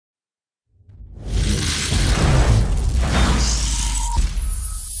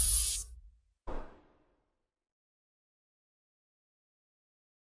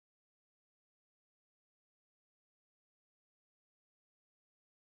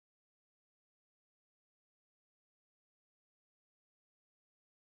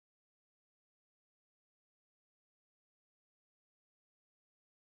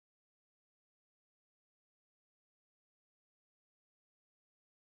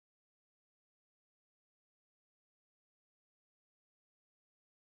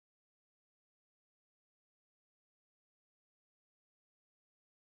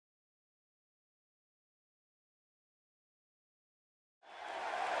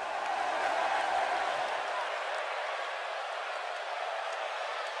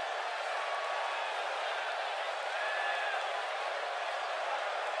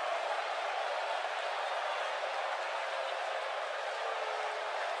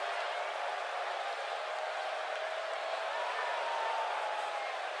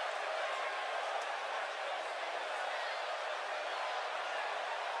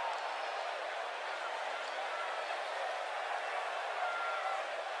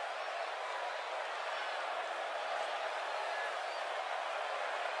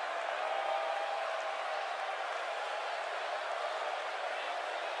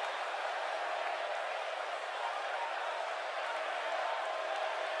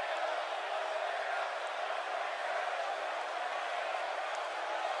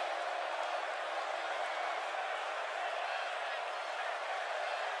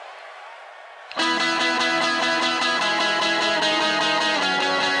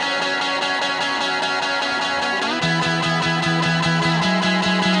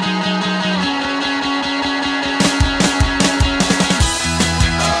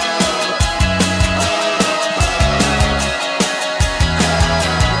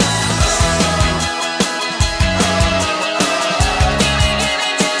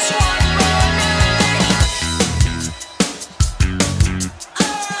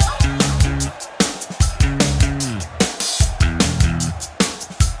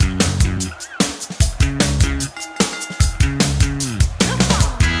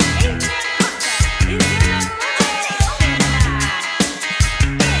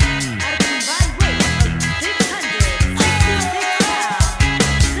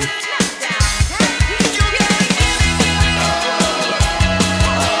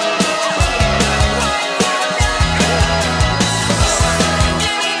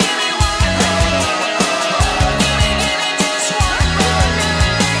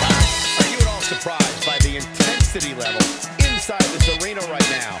intensity level inside this arena right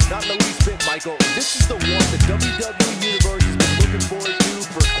now. Not in the least bit, Michael. This is the one the WWE Universe has been looking forward to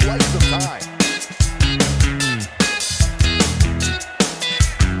for quite some time.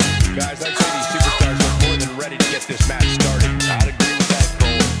 Guys, I'd say these superstars are more than ready to get this match started. I'd agree with that,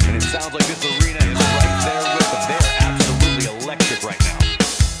 Cole. And it sounds like this arena is right there with them. They're absolutely electric right now.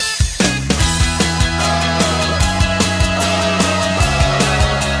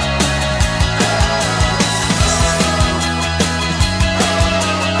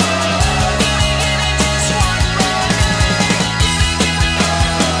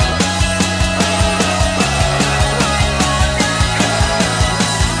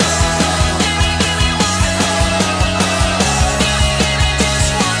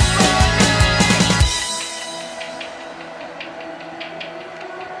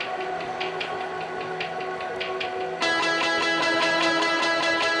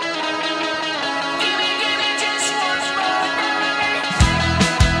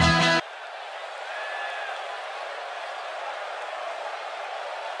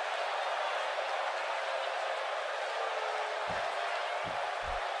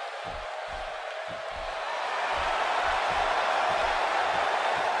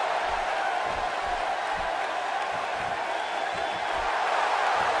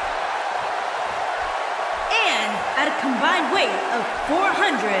 At a combined weight of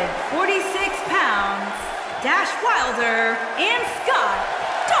 446 pounds, Dash Wilder and Scott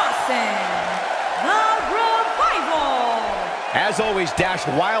Dawson, the Revival. As always, Dash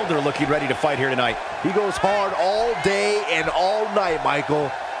Wilder looking ready to fight here tonight. He goes hard all day and all night,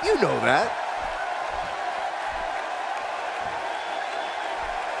 Michael. You know that.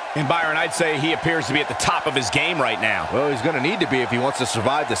 And Byron, I'd say he appears to be at the top of his game right now. Well, he's going to need to be if he wants to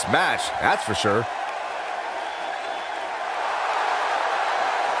survive this match, that's for sure.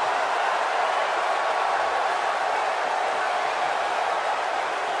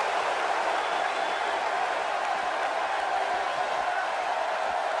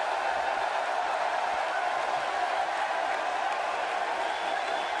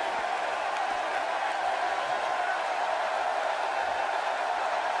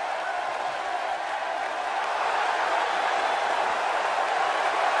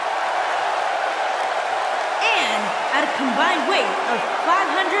 At a combined weight of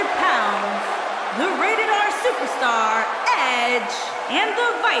 500 pounds, the Rated R Superstar, Edge, and the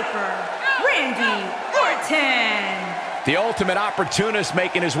Viper, Randy Orton. The ultimate opportunist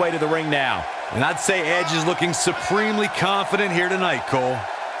making his way to the ring now. And I'd say Edge is looking supremely confident here tonight, Cole.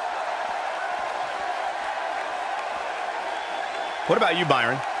 What about you,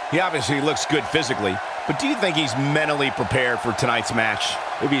 Byron? He obviously looks good physically, but do you think he's mentally prepared for tonight's match?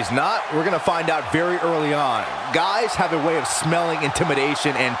 If he's not, we're going to find out very early on. Guys have a way of smelling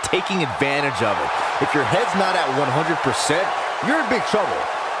intimidation and taking advantage of it. If your head's not at 100%, you're in big trouble.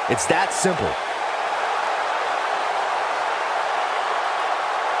 It's that simple.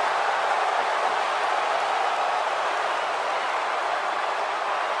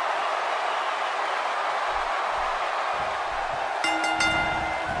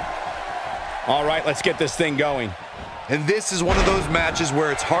 All right, let's get this thing going. And this is one of those matches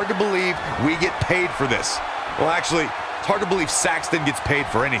where it's hard to believe we get paid for this. Well, actually, it's hard to believe Saxton gets paid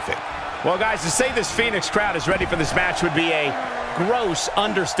for anything. Well, guys, to say this Phoenix crowd is ready for this match would be a gross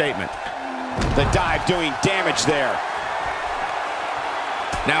understatement. The dive doing damage there.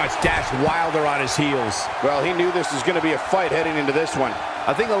 Now it's Dash Wilder on his heels. Well, he knew this was going to be a fight heading into this one.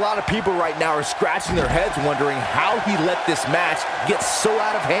 I think a lot of people right now are scratching their heads wondering how he let this match get so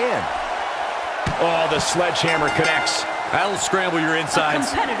out of hand. Oh, the sledgehammer connects. That'll scramble your insides. A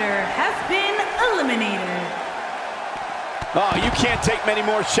competitor has been eliminated. Oh, you can't take many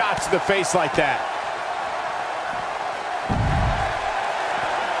more shots to the face like that.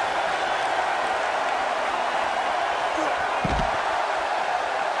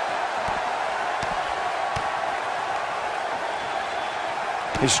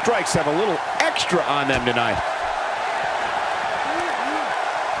 His strikes have a little extra on them tonight.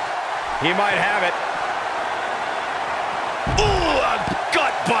 He might have it. Ooh, a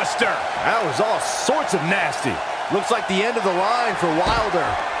gut buster. That was all sorts of nasty. Looks like the end of the line for Wilder.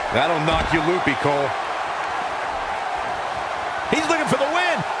 That'll knock you loopy, Cole. He's looking for the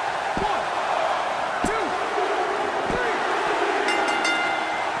win. 1, 2,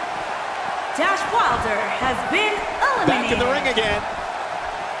 3. Dash Wilder has been eliminated. Back in the ring again.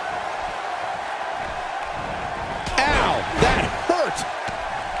 Ow, that hurt.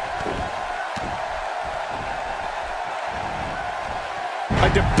 A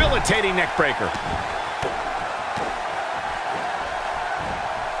debilitating neck breaker.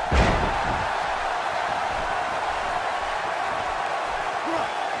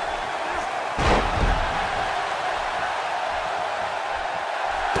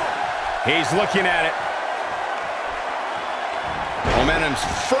 He's looking at it. Momentum's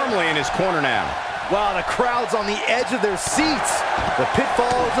firmly in his corner now. Wow, the crowd's on the edge of their seats. The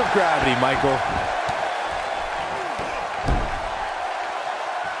pitfalls of gravity, Michael.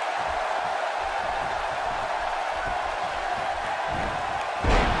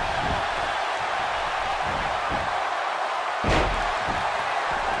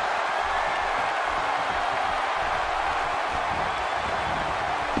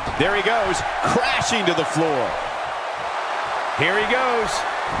 There he goes, crashing to the floor. Here he goes.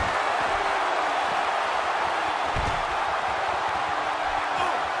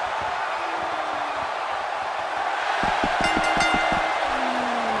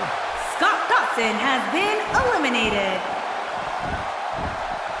 Scott Dawson has been eliminated.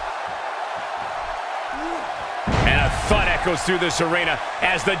 And a thud echoes through this arena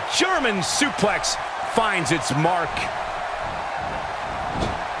as the German suplex finds its mark.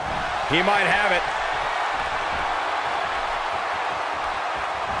 He might have it.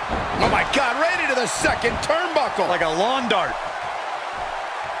 Oh my God, right into the second turnbuckle. Like a lawn dart.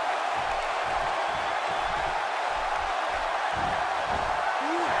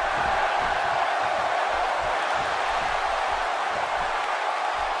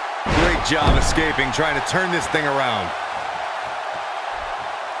 Great job escaping, trying to turn this thing around.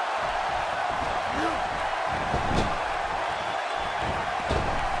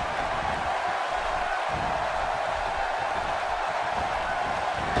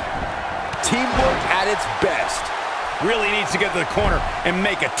 Teamwork at its best. Really needs to get to the corner and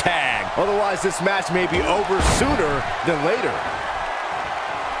make a tag. Otherwise, this match may be over sooner than later.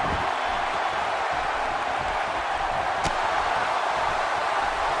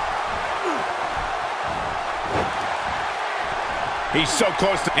 He's so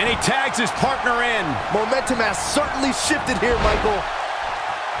close to, and he tags his partner in. Momentum has certainly shifted here, Michael.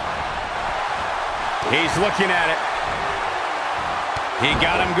 He's looking at it. He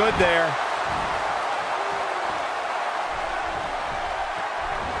got him good there.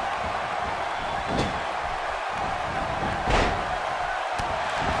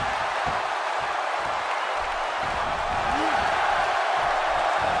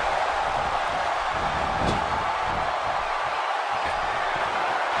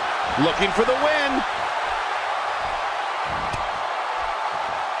 Looking for the win.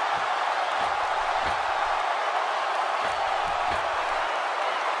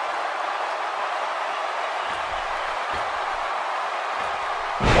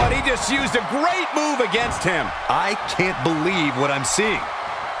 But he just used a great move against him. I can't believe what I'm seeing.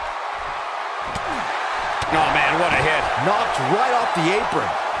 Oh, man, what a hit. Knocked right off the apron.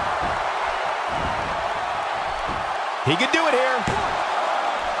 He could do it here.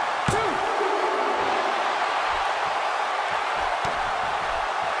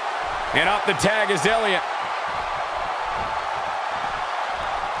 And up the tag is Elliott.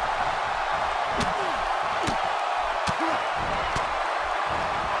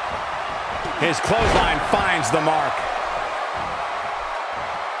 His clothesline finds the mark.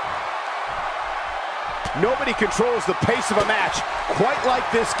 Nobody controls the pace of a match quite like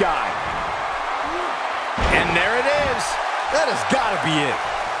this guy. And there it is. That has got to be it.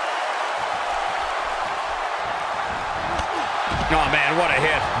 Oh, man, what a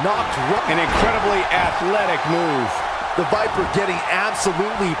hit. Knocked right. An incredibly athletic move. The Viper getting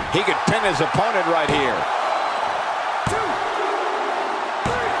absolutely... He could pin his opponent right here.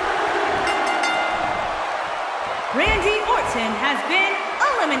 Randy Orton has been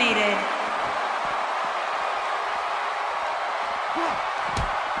eliminated.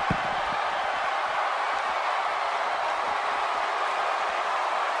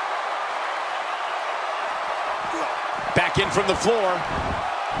 Back in from the floor.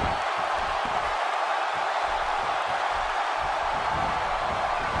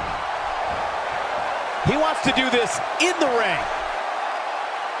 He wants to do this in the ring.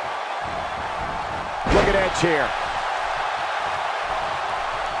 Look at Edge here.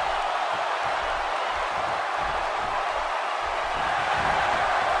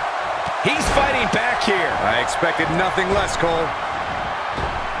 He's fighting back here. I expected nothing less, Cole.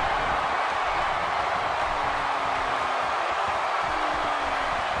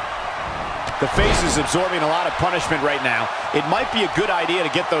 The face is absorbing a lot of punishment right now. It might be a good idea to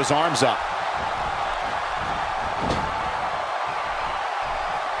get those arms up.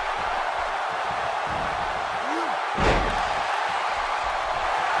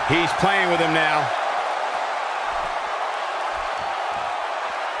 He's playing with him now.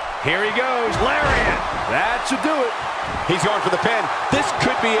 Here he goes, lariat. That should do it. He's going for the pin. This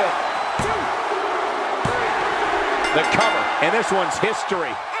could be it. The cover, and this one's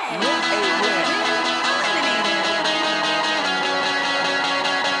history. What a win.